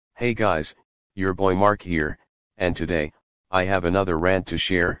Hey guys, your boy Mark here, and today, I have another rant to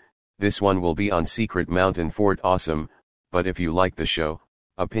share. This one will be on Secret Mountain Fort Awesome, but if you like the show,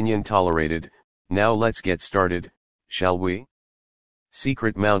 opinion tolerated. Now let's get started, shall we?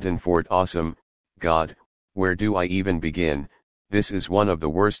 Secret Mountain Fort Awesome, God, where do I even begin? This is one of the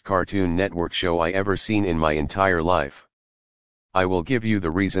worst Cartoon Network show I ever seen in my entire life. I will give you the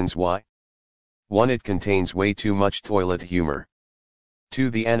reasons why. 1. It contains way too much toilet humor. 2.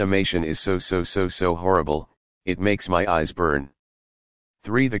 The animation is so horrible, it makes my eyes burn.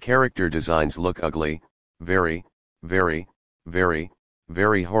 3. The character designs look ugly, very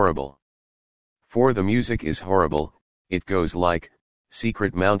horrible. 4. The music is horrible, it goes like,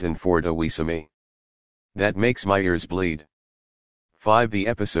 Secret Mountain Fort Awesome. That makes my ears bleed. 5. The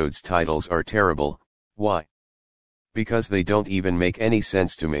episodes' titles are terrible, why? Because they don't even make any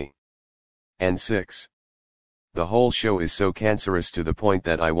sense to me. And 6. The whole show is so cancerous to the point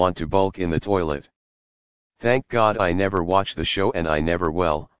that I want to bulk in the toilet. Thank God I never watch the show and I never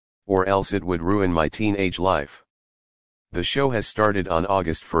will, or else it would ruin my teenage life. The show has started on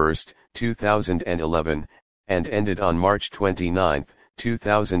August 1, 2011, and ended on March 29,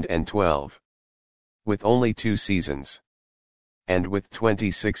 2012. With only 2 seasons. And with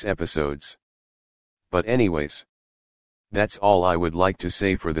 26 episodes. But anyways. That's all I would like to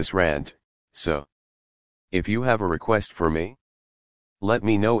say for this rant, so. If you have a request for me, let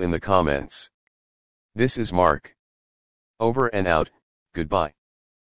me know in the comments. This is Mark. Over and out, goodbye.